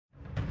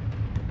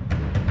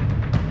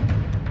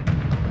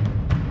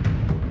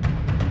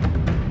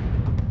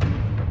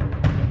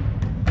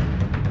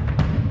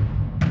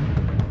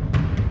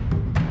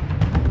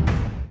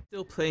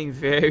Still playing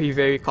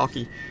very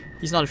cocky.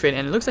 He's not afraid,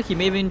 and it looks like he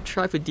may even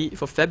try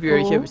for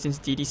February here since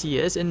DDC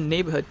is in the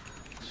neighborhood.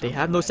 They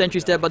have no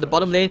sentries there, but the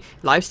bottom lane,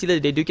 Lifestealer,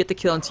 they do get the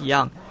kill onto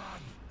Yang.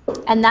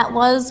 And that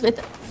was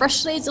with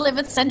freshly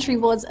delivered sentry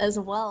wards as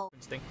well.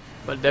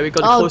 But there we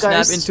go, the close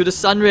snap into the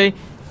Sunray.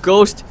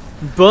 Ghost,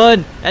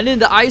 burn, and then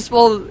the ice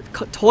wall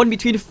torn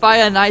between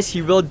fire and ice.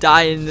 He will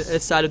die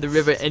inside of the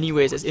river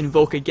anyways, as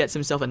Invoker gets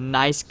himself a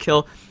nice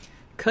kill,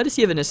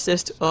 courtesy of an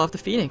assist of the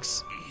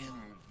Phoenix.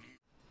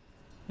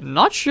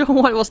 Not sure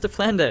what was the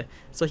plan there,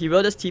 so he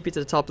will just TP to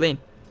the top lane.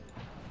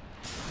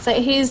 So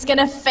he's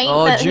gonna feint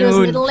that he was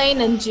middle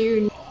lane and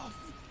June.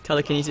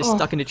 Telekinesis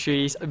stuck in the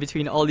trees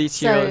between all these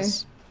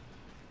heroes.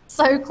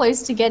 So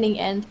close to getting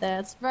end there.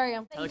 It's very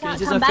unfair.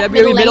 Telekinesis on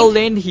February middle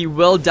lane. He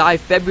will die.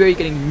 February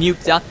getting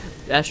nuked down.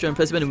 Astro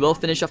Imprisonment will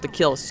finish off the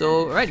kill.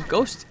 So, alright,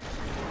 Ghost.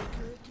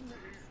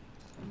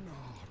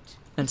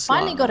 And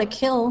finally got a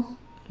kill.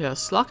 Yeah,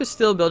 Slock is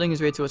still building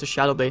his way towards a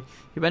Shadow Blade.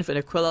 He went for an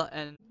Aquila,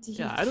 and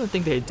yeah, I don't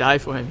think they die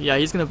for him. Yeah,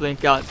 he's gonna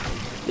blink out.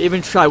 They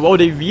even try. Whoa,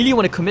 they really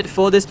want to commit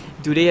for this.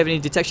 Do they have any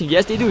detection?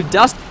 Yes, they do.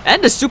 Dust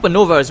and the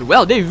Supernova as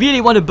well. They really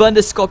want to burn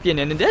the Scorpion,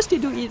 and yes, they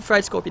do eat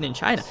fried Scorpion in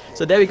China.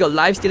 So there we go.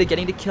 Lifestealer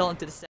getting the kill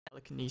into the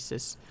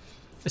Telekinesis,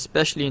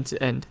 especially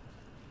into end.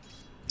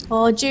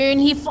 Oh, June,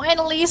 he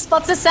finally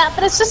spots us out,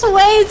 but it's just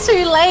way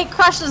too late.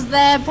 Crushes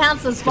there,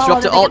 pounces well.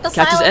 Disruptor ult,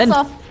 catches end.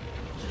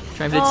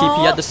 Trying for the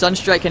TP at the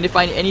Sunstrike. Can they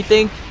find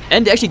anything?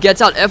 And actually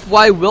gets out.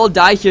 FY will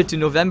die here to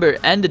November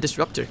and the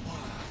Disruptor.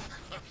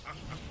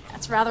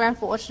 That's rather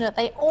unfortunate.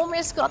 They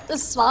almost got the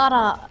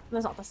Slaughter.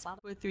 There's not the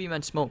Slaughter. With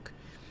 3-man smoke.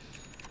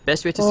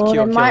 Best way to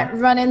secure they might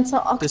run into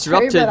October.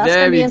 Disruptor,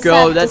 there we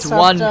go. That's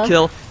one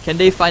kill. Can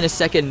they find a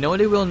second? No,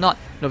 they will not.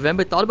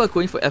 November thought about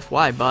going for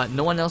FY, but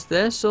no one else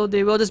there, so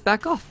they will just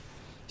back off.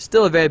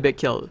 Still a very big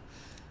kill.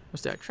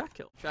 What's that? Track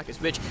kill. Track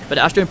is rich. But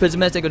Astro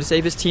Imprisonment, they're going to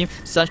save his team.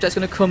 Sunstrike's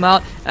going to come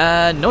out.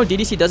 No,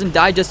 DDC doesn't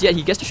die just yet.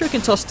 He gets the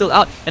Shuriken Toss still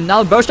out. And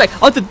now Burst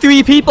Strike onto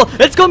 3 people.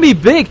 It's going to be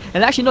big.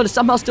 And actually, no, they're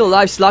somehow still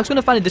alive. Slock's going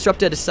to find a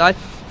Disruptor at the side.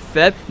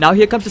 Feb. Now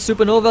here comes the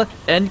Supernova.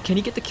 And can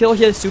he get the kill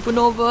here?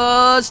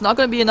 Supernova. It's not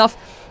going to be enough.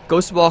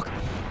 Ghost Walk.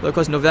 Well, of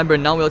course, November.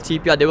 Now we'll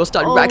TP out. They will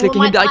start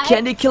right-clicking him.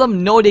 Can they kill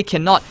him? No, they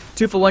cannot.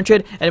 2-for-1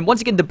 trade. And once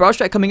again, the Burst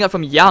Strike coming out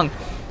from Yang.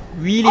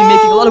 Really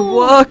making a lot of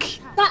work.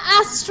 The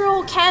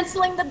Astral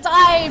cancelling the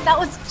dive. That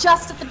was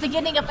just at the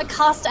beginning of the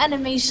cast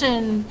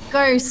animation.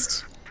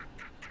 Ghost.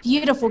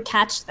 Beautiful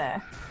catch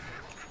there.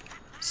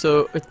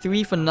 So a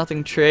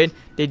 3-for-0 trade.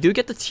 They do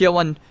get the tier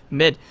 1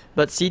 mid,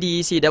 but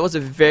CDEC, that was a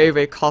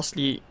very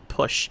costly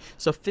push.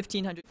 So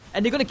 1500,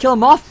 and they're gonna kill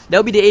him off.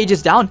 That'll be the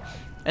Aegis down.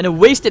 And a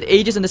wasted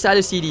Aegis on the side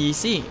of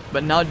CDEC.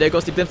 But now there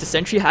goes the glimpse. The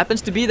sentry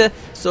happens to be there.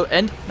 So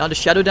end. Now the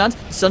Shadow Dance.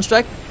 The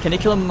Sunstrike. Can they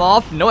kill him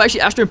off? No,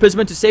 actually Astro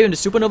Imprisonment to save him. The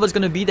Supernova is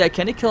going to be there.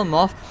 Can they kill him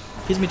off?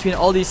 He's between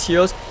all these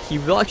heroes. He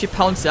will actually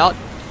pounce out.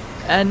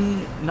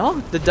 And no,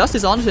 the dust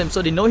is onto him.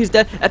 So they know he's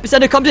dead.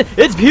 Epicenter comes in.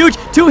 It's huge.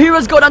 2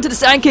 heroes go down to the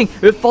Sand King.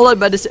 Followed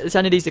by the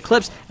Sanity's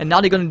Eclipse. And now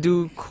they're going to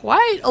do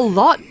quite a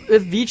lot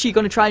with Vici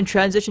going to try and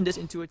transition this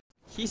into a...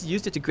 He's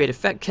used it to great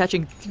effect,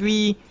 catching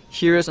 3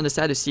 heroes on the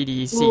side of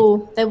CDEC.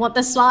 Ooh, they want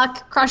the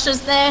Slark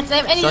Crushers there. Do they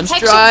have any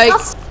detection?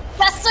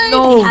 Deso,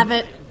 no. They have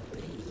it.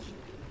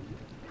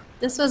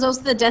 This was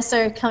also the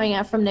Deso coming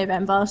out from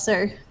November,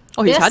 so...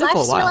 Oh, he's had it for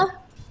a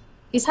while.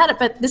 He's had it,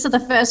 but this is the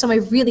first time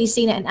we've really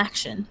seen it in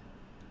action.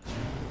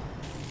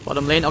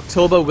 Bottom lane,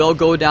 October will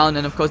go down,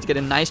 and of course, get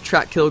a nice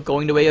track kill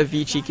going the way of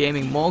Vici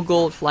Gaming. More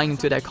gold flying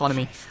into the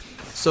economy.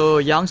 So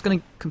Yang's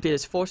gonna complete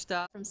his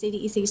 4-star from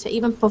CDEC to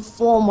even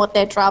perform what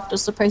their draft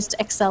was supposed to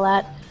excel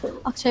at.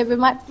 October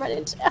might run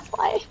into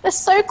FY. They're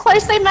so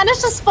close. They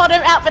managed to spot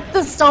him out with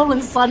the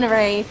stolen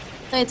Sunray.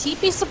 So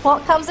TP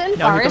support comes in.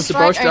 Now here comes the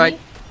Burst Strike.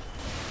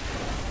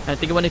 I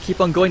think I want to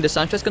keep on going. The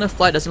Sunstrike's gonna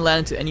fly, doesn't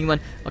land into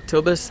anyone.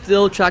 October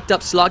still tracked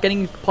up. Slot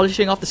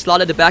polishing off the slot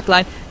at the back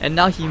line. And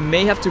now he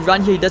may have to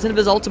run here. He doesn't have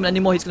his ultimate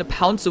anymore. He's gonna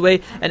pounce away.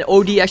 And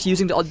OD actually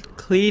using the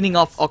cleaning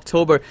off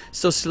October.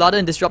 So Slaughter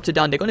and Disruptor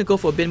down. They're gonna go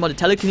for a bit more. The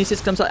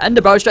Telekinesis comes out. And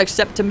the Burst Strike.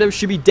 September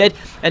should be dead.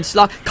 And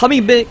Slot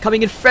coming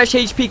in fresh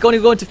HP. Going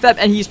to go into Feb.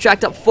 And he's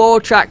tracked up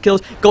 4 track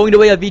kills. Going the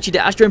way of Vici.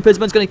 The Astro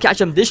Imprisonment's gonna catch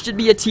him. This should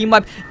be a team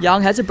wipe.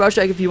 Yang has a Burst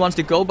Strike if he wants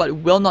to go. But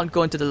will not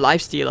go into the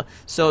Lifestealer.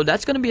 So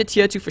that's gonna be a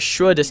tier 2 for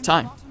sure this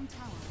time.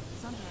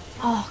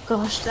 Oh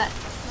gosh, that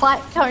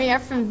fight coming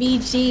out from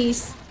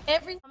VG's,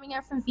 everything coming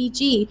out from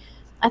VG.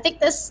 I think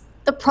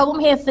the problem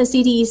here for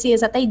CDEC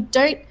is that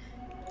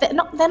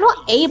they're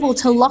not able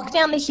to lock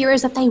down the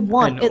heroes that they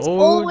want. And it's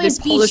always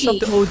they polish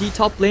VG. off the OD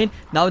top lane.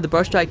 Now with the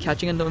Burst Strike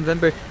catching in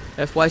November.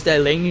 FY's there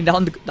laying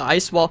down the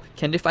ice wall.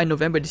 Can they find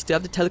November? They still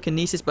have the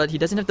Telekinesis, but he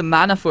doesn't have the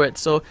mana for it.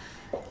 So,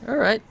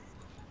 alright.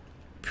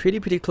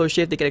 pretty close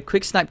shave. They get a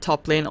quick snipe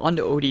top lane on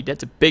the OD.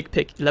 That's a big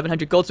pick.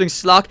 1100 gold swing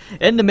Slark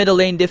in the middle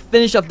lane. They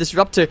finish off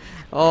Disruptor.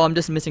 Oh, I'm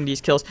just missing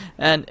these kills.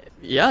 And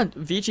yeah,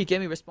 VG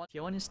Gaming response.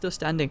 Tier 1 is still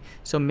standing,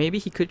 so maybe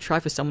he could try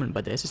for someone,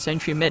 but there's a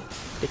sentry mid.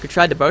 They could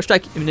try the Burrow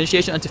Strike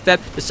initiation onto Feb.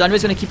 The Sunray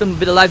is going to keep him a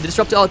bit alive. The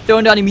Disruptor ult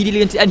thrown down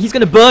immediately into, and he's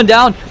going to burn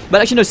down.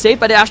 But actually no,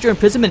 saved by the Astro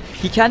Imprisonment.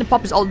 He can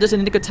pop his ult just in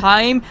the nick of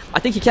time. I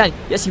think he can.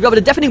 Yes, he will, but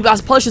the Deafening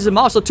Blast polishes him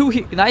off. So two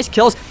nice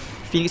kills.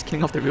 Phoenix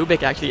killing off the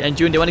Rubik actually, and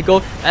June, they want to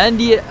go, and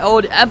the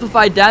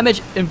amplified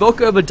damage,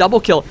 Invoker of a double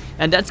kill,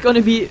 and that's going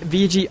to be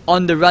VG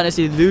on the run as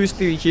they lose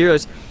 3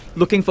 heroes,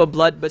 looking for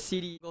blood, but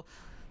CDEC,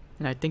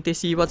 and I think they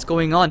see what's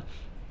going on.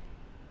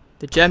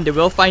 The gem, they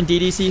will find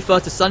DDC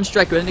first. The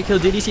Sunstrike going to kill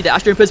DDC. The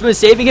Astro Imprisonment is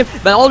saving him,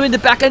 but all the way in the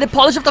back line, the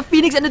polish of the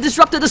Phoenix and the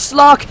Disruptor, the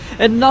Slark.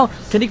 And now,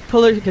 can he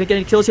get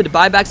any kills here? The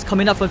buybacks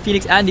coming up from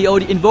Phoenix and the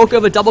OD. Invoker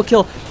of a double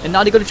kill, and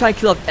now they're going to try and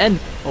kill off End.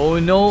 Oh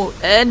no,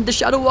 and the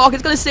Shadow Walk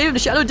is going to save him, the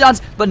Shadow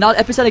Dance. But now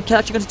Epicenter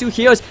catching on to 2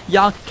 heroes.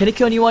 Yang, can he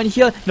kill anyone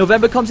here?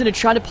 November comes in and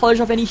trying to polish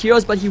off any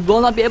heroes, but he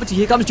will not be able to.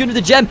 Here comes June with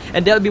the gem,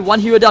 and there will be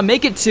 1 hero down.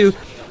 Make it 2.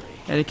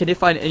 And can they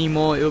find any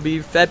more? It will be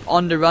Feb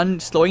on the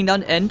run, slowing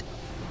down End.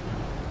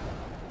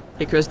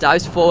 Icarus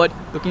dives forward,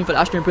 looking for the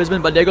Astro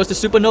Imprisonment, but there goes the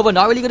Supernova,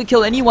 not really going to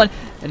kill anyone.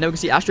 And now we can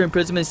see Astro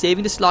Imprisonment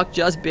saving the Slark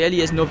just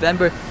barely as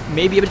November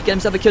may be able to get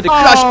himself a kill. The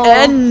Crush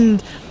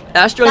End!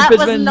 Astro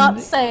Imprisonment. That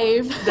was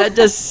not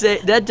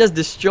save. that just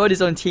destroyed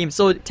his own team.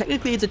 So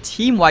technically it's a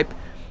team wipe,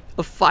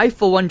 a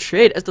 5-for-1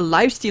 trade, as the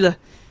Lifestealer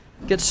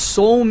gets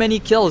so many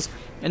kills.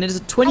 And it is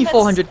a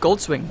 2400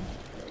 gold swing.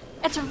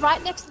 It's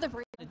right next to the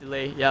bridge.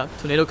 Delay, yeah.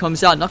 Tornado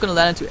comes out, not gonna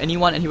land into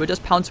anyone, and he will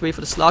just pounce away for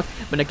the Slark.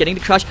 But not getting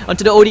the crush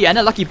onto the OD, and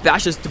a lucky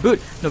bashes to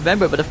boot.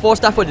 November, but the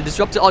 4-star for the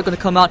Disruptor ult gonna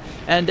come out,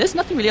 and there's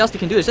nothing really else they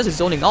can do. It's just a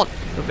zoning ult.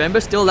 November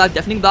still alive.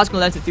 Deafening Blast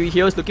gonna land to 3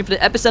 heroes, looking for the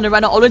Epicenter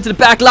right now, all the way into the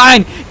back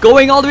line,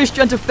 going all the way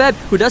straight to Feb,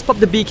 who does pop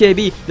the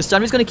BKB. The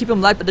Stun is gonna keep him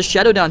alive, but the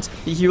Shadow Dance,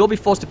 he will be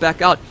forced to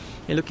back out.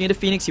 And looking at the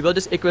Phoenix, he will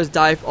just Icarus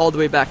dive all the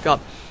way back up.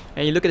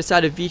 And you look at the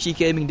side of VG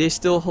Gaming, they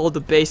still hold the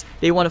base.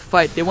 They want to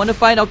fight. They want to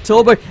find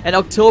October. And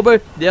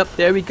October, yep,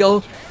 there we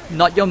go.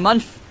 Not your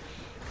month.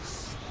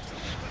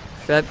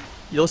 Feb,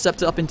 Yellow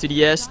Scepter up into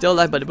the air, still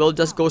alive, but will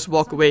just Ghost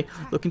walk away.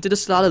 Looking to the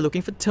Slaughter,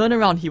 looking for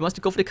turnaround. He wants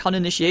to go for the counter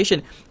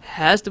initiation.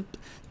 Has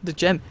the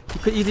gem. He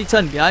could easily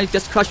turn. Yeah, he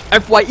just crushed.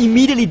 FY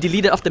immediately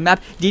deleted off the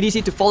map.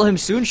 DDC to follow him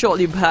soon,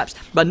 shortly perhaps.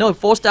 But no,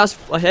 4 stars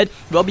ahead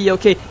will be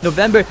okay.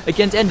 November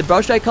against End. The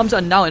Burrow Strike comes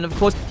on now, and of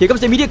course, here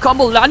comes the immediate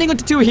combo, landing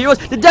onto 2 heroes.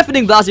 The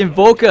Deafening Blast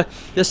Invoker.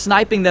 They're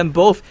sniping them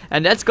both,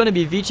 and that's going to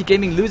be Vici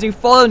Gaming losing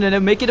 4, and then they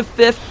make it a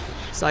 5th.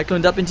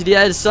 Cycloned up into the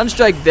air. The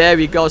Sunstrike. There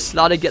we go.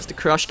 Slaughter gets the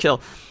crush kill.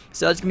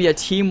 So that's going to be a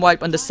team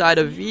wipe on the side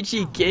of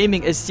VG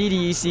Gaming as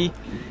CDEC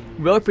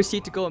will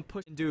proceed to go and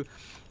push and do.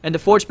 And the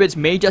Forge Spirits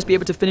may just be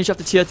able to finish off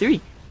the tier 3.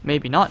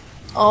 Maybe not.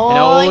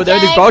 Oh,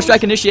 there's the Burrow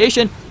Strike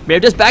initiation. May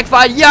have just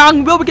backfired.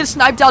 Yang will get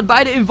sniped out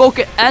by the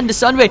Invoker and the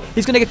Sunray.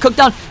 He's going to get cooked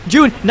down.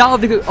 June, now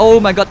oh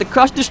my god, the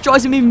Crush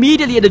destroys him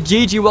immediately, and the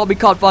GG will be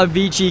caught by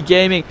VG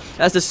Gaming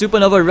as the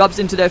Supernova rubs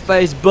into their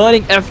face,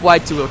 burning FY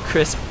to a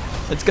crisp.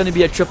 It's going to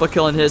be a triple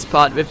kill on his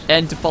part with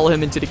End to follow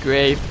him into the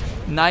grave.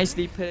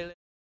 Nicely played.